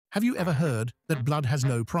Have you ever heard that blood has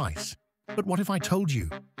no price? But what if I told you?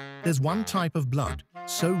 There's one type of blood,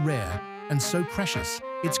 so rare and so precious,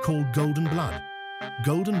 it's called golden blood.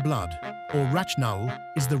 Golden blood, or Rh-null,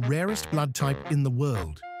 is the rarest blood type in the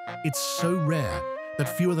world. It's so rare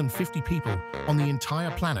that fewer than 50 people on the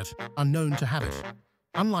entire planet are known to have it.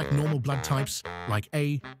 Unlike normal blood types like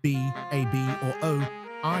A, B, AB, or O,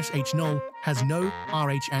 Rh-null has no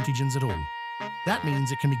Rh antigens at all. That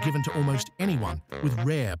means it can be given to almost anyone with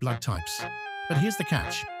rare blood types. But here's the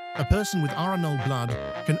catch. A person with Rh-null blood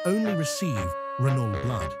can only receive Rh-null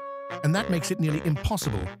blood, and that makes it nearly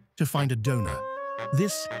impossible to find a donor.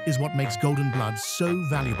 This is what makes golden blood so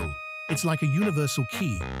valuable. It's like a universal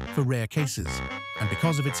key for rare cases. And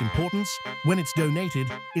because of its importance, when it's donated,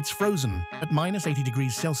 it's frozen at -80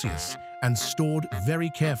 degrees Celsius and stored very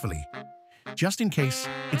carefully, just in case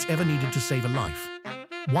it's ever needed to save a life.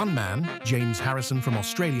 One man, James Harrison from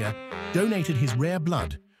Australia, donated his rare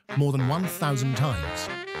blood more than 1,000 times.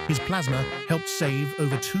 His plasma helped save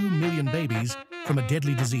over 2 million babies from a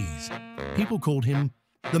deadly disease. People called him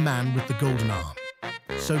the man with the golden arm.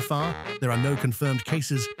 So far, there are no confirmed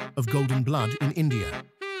cases of golden blood in India.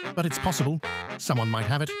 But it's possible. Someone might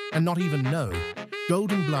have it and not even know.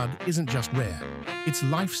 Golden blood isn't just rare. It's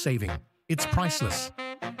life-saving. It's priceless.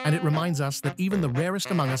 And it reminds us that even the rarest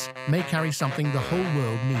among us may carry something the whole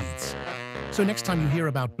world needs. So next time you hear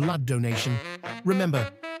about blood donation,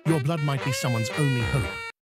 remember, your blood might be someone's only hope.